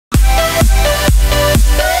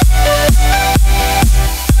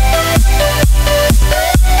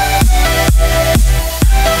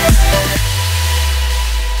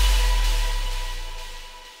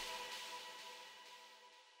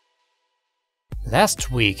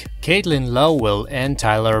Last week, Catelynn, Lowell and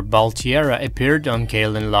Tyler Baltierra appeared on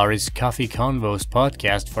Kailyn and Lowry's Coffee Convos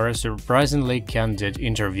podcast for a surprisingly candid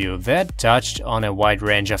interview that touched on a wide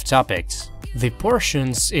range of topics. The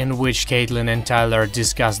portions in which Catelynn and Tyler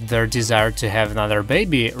discussed their desire to have another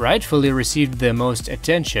baby rightfully received the most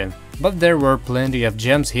attention, but there were plenty of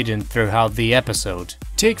gems hidden throughout the episode.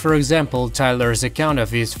 Take for example Tyler's account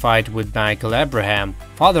of his fight with Farrah Abraham,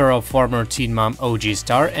 father of former Teen Mom OG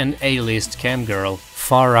star and A-list cam girl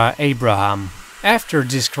Farrah Abraham. After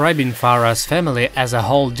describing Farrah's family as a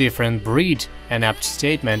whole different breed, an apt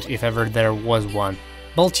statement if ever there was one,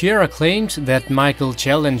 Baltierra claimed that Michael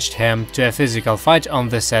challenged him to a physical fight on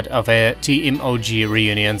the set of a TMOG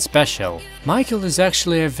reunion special. Michael is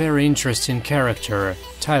actually a very interesting character,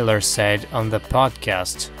 Tyler said on the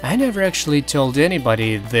podcast. I never actually told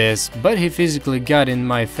anybody this, but he physically got in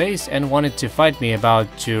my face and wanted to fight me about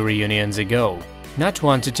 2 reunions ago. Not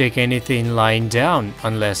one to take anything lying down,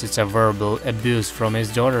 unless it's a verbal abuse from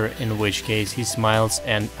his daughter, in which case he smiles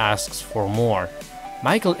and asks for more.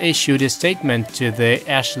 Michael issued a statement to the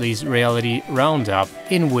Ashley's Reality Roundup,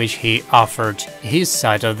 in which he offered his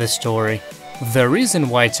side of the story. The reason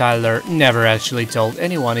why Tyler never actually told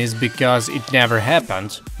anyone is because it never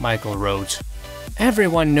happened, Michael wrote.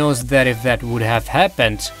 Everyone knows that if that would have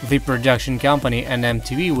happened, the production company and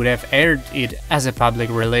MTV would have aired it as a public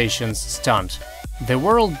relations stunt. The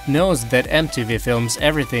world knows that MTV films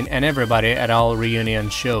everything and everybody at all reunion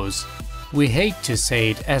shows. We hate to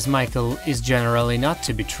say it, as Michael is generally not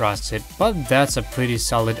to be trusted, but that's a pretty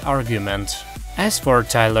solid argument. As for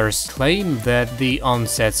Tyler's claim that the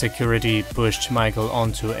on-set security pushed Michael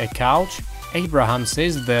onto a couch, Abraham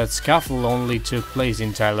says that scuffle only took place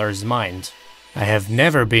in Tyler's mind. I have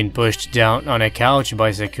never been pushed down on a couch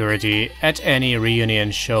by security at any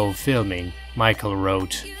reunion show filming, Michael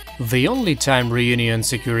wrote. The only time reunion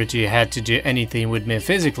security had to do anything with me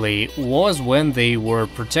physically was when they were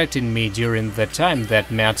protecting me during the time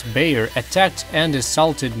that Matt Bayer attacked and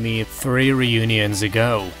assaulted me 3 reunions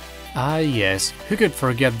ago. Ah yes, who could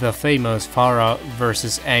forget the famous Farrah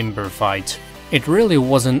vs Amber fight? It really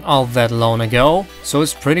wasn't all that long ago, so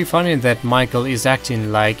it's pretty funny that Michael is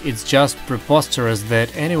acting like it's just preposterous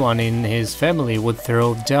that anyone in his family would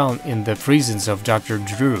throw down in the presence of Dr.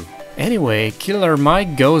 Drew. Anyway, Killer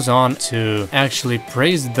Mike goes on to actually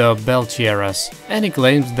praise the Baltierras, and he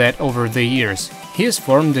claims that over the years, he has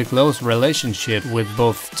formed a close relationship with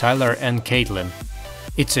both Tyler and Catelynn.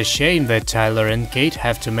 It's a shame that Tyler and Kate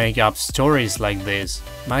have to make up stories like this,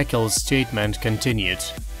 Michael's statement continued.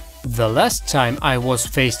 The last time I was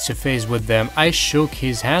face to face with them, I shook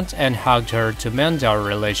his hand and hugged her to mend our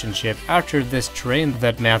relationship after the strain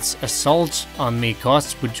that Matt's assault on me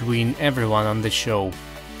caused between everyone on the show.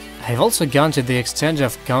 I've also gone to the extent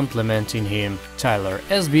of complimenting him, Tyler,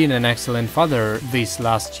 as being an excellent father this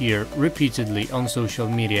last year repeatedly on social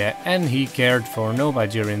media, and he cared for Nova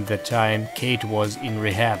during the time Kate was in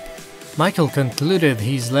rehab. Michael concluded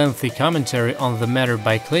his lengthy commentary on the matter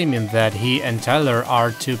by claiming that he and Tyler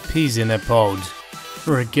are 2 peas in a pod.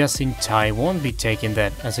 We're guessing Ty won't be taking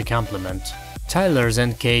that as a compliment. Tyler's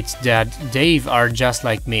and Kate's dad, Dave, are just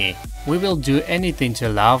like me. We will do anything to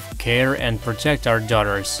love, care and protect our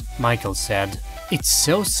daughters, Michael said. It's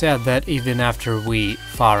so sad that even after we,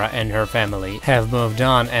 Farrah and her family, have moved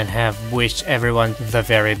on and have wished everyone the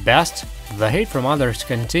very best, the hate from others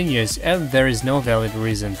continues and there is no valid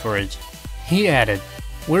reason for it. He added,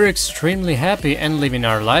 "We're extremely happy and living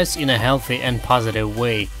our lives in a healthy and positive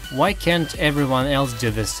way. Why can't everyone else do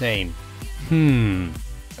the same?"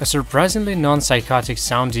 A surprisingly non-psychotic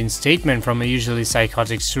sounding statement from a usually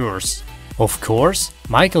psychotic source. Of course,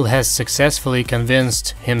 Michael has successfully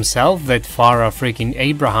convinced himself that Farrah freaking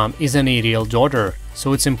Abraham is an ideal daughter,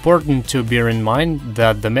 so it's important to bear in mind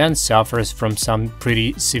that the man suffers from some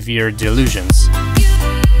pretty severe delusions.